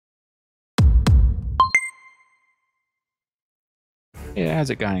Yeah, how's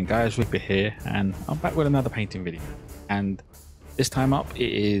it going, guys? Ripper here, and I'm back with another painting video. And this time up,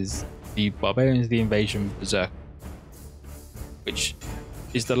 it is the Barbarians the Invasion Berserker, which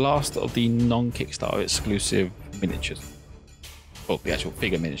is the last of the non-Kickstarter exclusive miniatures. Well, the actual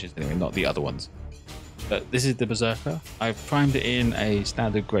figure miniatures anyway, not the other ones. But this is the Berserker. I've primed it in a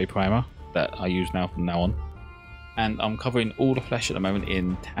standard grey primer that I use now from now on. And I'm covering all the flesh at the moment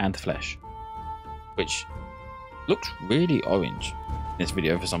in tanned flesh, which looks really orange in this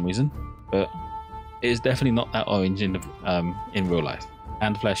video for some reason, but it is definitely not that orange in real life.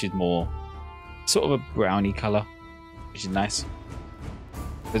 Tanned flesh is more sort of a browny color, which is nice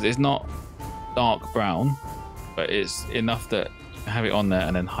because it's not dark brown, but it's enough that you can have it on there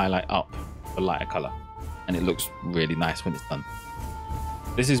and then highlight up a lighter color, and it looks really nice when it's done.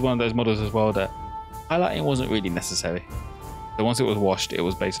 This is one of those models as well that highlighting wasn't really necessary. So once it was washed, it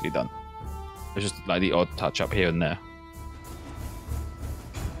was basically done. It was just like the odd touch up here and there.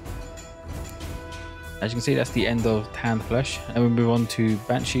 As you can see, that's the end of tanned flesh, and we move on to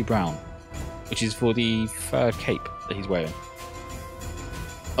Banshee Brown, which is for the fur cape that he's wearing.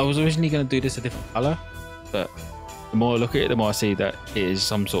 I was originally going to do this a different color, but the more I look at it, the more I see that it is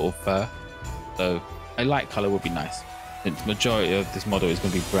some sort of fur. So a light color would be nice, since the majority of this model is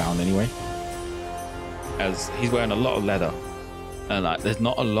going to be brown anyway. As he's wearing a lot of leather, and like there's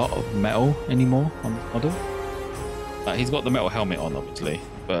not a lot of metal anymore on this model. Like, he's got the metal helmet on, obviously,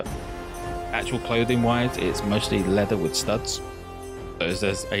 but actual clothing wise, it's mostly leather with studs. So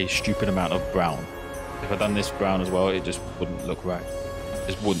there's a stupid amount of brown. If I'd done this brown as well, it just wouldn't look right. It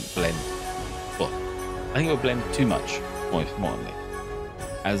just wouldn't blend. Well, I think it would blend too much, more importantly.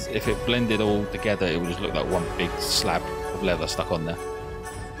 As if it blended all together, it would just look like one big slab of leather stuck on there.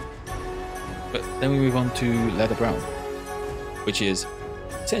 But then we move on to leather brown, which is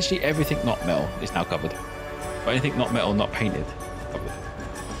essentially everything not metal is now covered. But anything not metal, not painted, covered.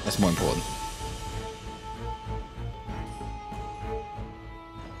 That's more important.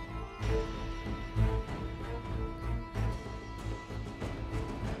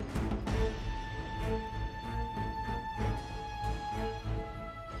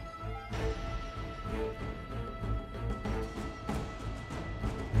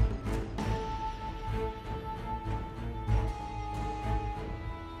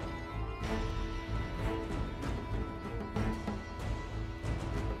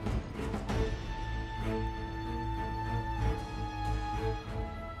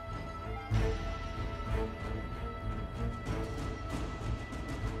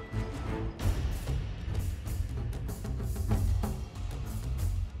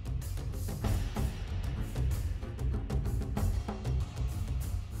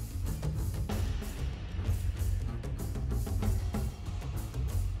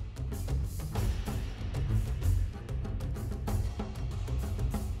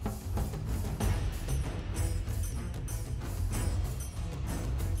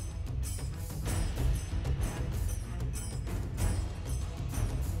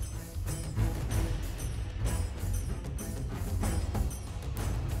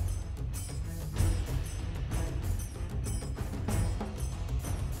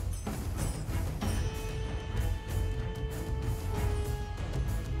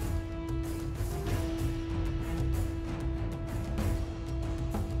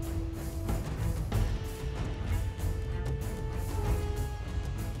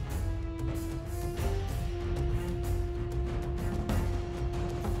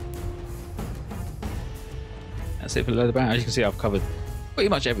 That's it for the leather brown. As you can see, I've covered pretty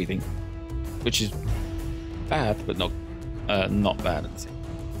much everything, which is bad, but not bad at the same.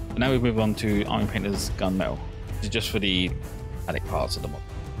 But now we move on to Army Painter's gunmetal. This is just for the metallic parts of the model.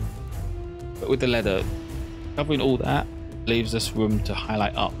 But with the leather, covering all that leaves us room to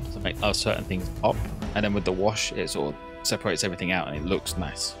highlight up to make certain things pop, and then with the wash, it sort of separates everything out and it looks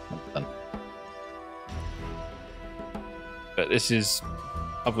nice when it's done. But this is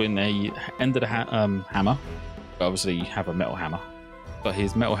covering the end of the hammer. Obviously you have a metal hammer, got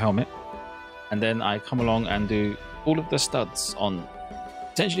his metal helmet, and then I come along and do all of the studs on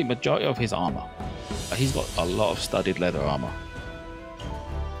essentially majority of his armor. He's got a lot of studded leather armor.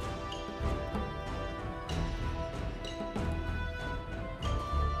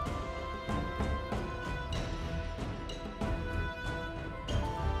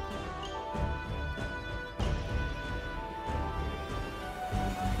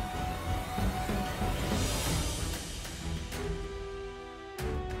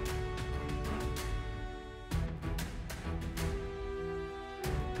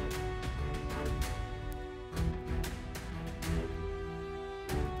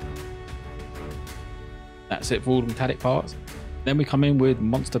 That's it for all the metallic parts. Then we come in with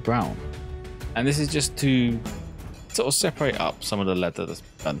Monster Brown, and this is just to sort of separate up some of the leather that's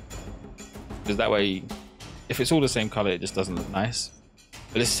done, because that way if it's all the same color it just doesn't look nice.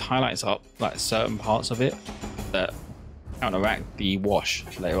 But this highlights up like certain parts of it that counteract the wash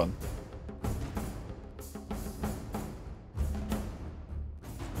later on.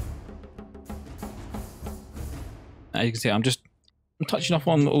 As you can see, I'm touching off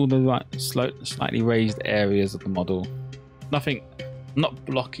on all the like slightly raised areas of the model. Nothing, I'm not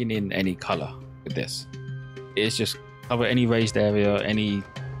blocking in any color with this. It's just cover any raised area, any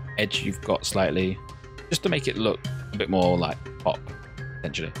edge you've got slightly, just to make it look a bit more like pop,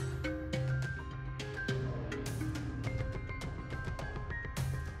 essentially.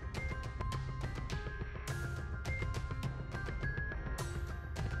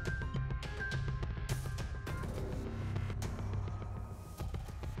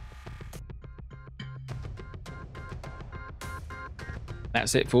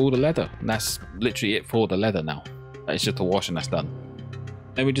 That's it for all the leather. And that's literally it for the leather now. It's just a wash and that's done.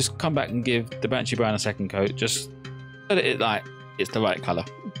 Then we just come back and give the Banshee Brown a second coat, just so that it's the right color.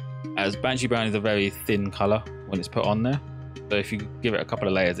 As Banshee Brown is a very thin color when it's put on there, so if you give it a couple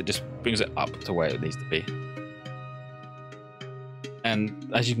of layers, it just brings it up to where it needs to be. And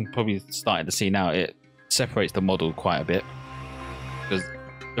as you can probably start to see now, it separates the model quite a bit, because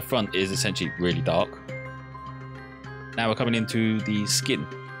the front is essentially really dark. Now we're coming into the skin,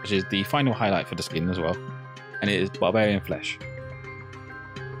 which is the final highlight for the skin as well, and it is Barbarian flesh.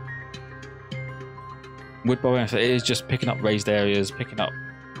 With Barbarian flesh, it is just picking up raised areas, picking up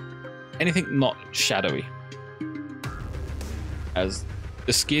anything not shadowy. As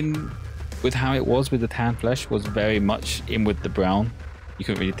the skin, with how it was with the tan flesh, was very much in with the brown. You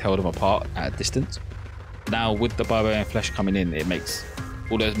couldn't really tell them apart at a distance. Now with the Barbarian flesh coming in, it makes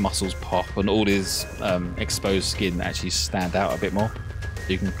all those muscles pop and all his exposed skin actually stand out a bit more, so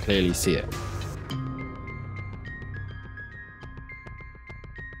you can clearly see it.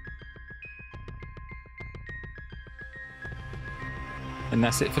 And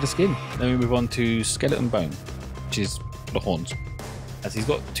that's it for the skin. Then we move on to skeleton bone, which is the horns. As he's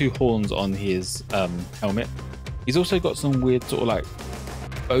got 2 horns on his helmet. He's also got some weird sort of like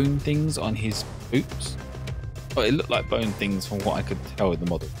bone things on his boots. But it looked like bone things from what I could tell in the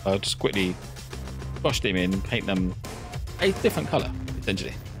model. I'll just quickly brush them in, paint them a different color,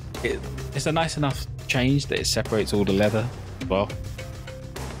 essentially. It's a nice enough change that it separates all the leather as well.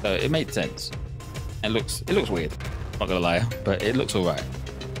 So it made sense. It looks weird, not gonna lie, but it looks alright.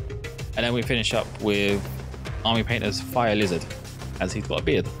 And then we finish up with Army Painter's Fire Lizard, as he's got a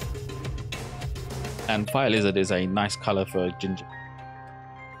beard. And Fire Lizard is a nice color for a ginger,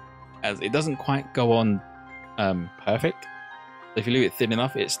 as it doesn't quite go on perfect. If you leave it thin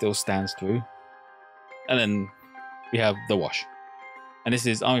enough, it still stands through. And then we have the wash, and this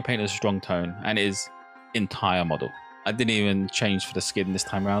is Army Painter's Strong Tone, and it is entire model. I didn't even change for the skin this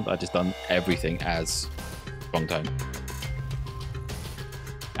time around. I just done everything as Strong Tone,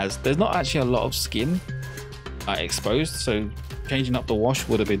 as there's not actually a lot of skin exposed, so changing up the wash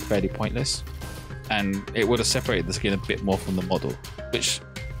would have been fairly pointless, and it would have separated the skin a bit more from the model, which,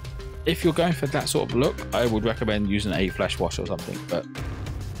 if you're going for that sort of look, I would recommend using a flash wash or something. But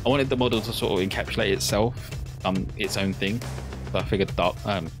I wanted the model to sort of encapsulate itself, its own thing. So I figured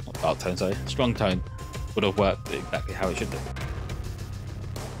Strong Tone would have worked exactly how it should do.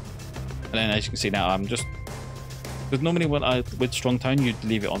 And then as you can see now, I'm just, because normally with Strong Tone, you'd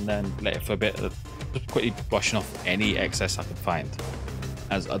leave it on there and let it for a bit, just quickly brushing off any excess I could find,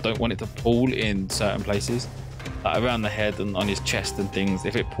 as I don't want it to pull in certain places. Like around the head and on his chest and things.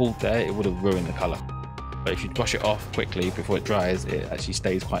 If it pulled there, it would have ruined the color. But if you brush it off quickly before it dries, it actually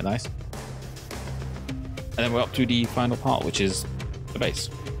stays quite nice. And then we're up to the final part, which is the base.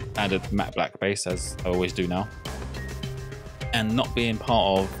 Standard matte black base, as I always do now. And not being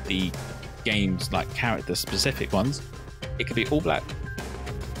part of the game's like character specific ones, it could be all black.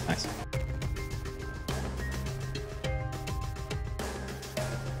 Nice.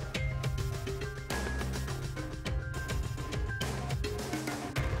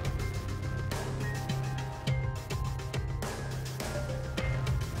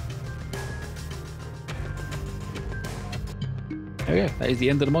 Oh yeah, that is the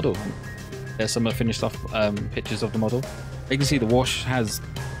end of the model. There's some finished off pictures of the model. You can see the wash has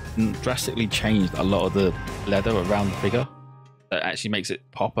drastically changed a lot of the leather around the figure. That actually makes it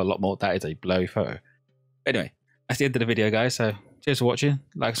pop a lot more. That is a blurry photo. Anyway, that's the end of the video, guys. So cheers for watching.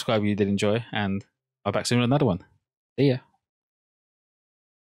 Like, subscribe if you did enjoy, and I'll be back soon with another one. See ya.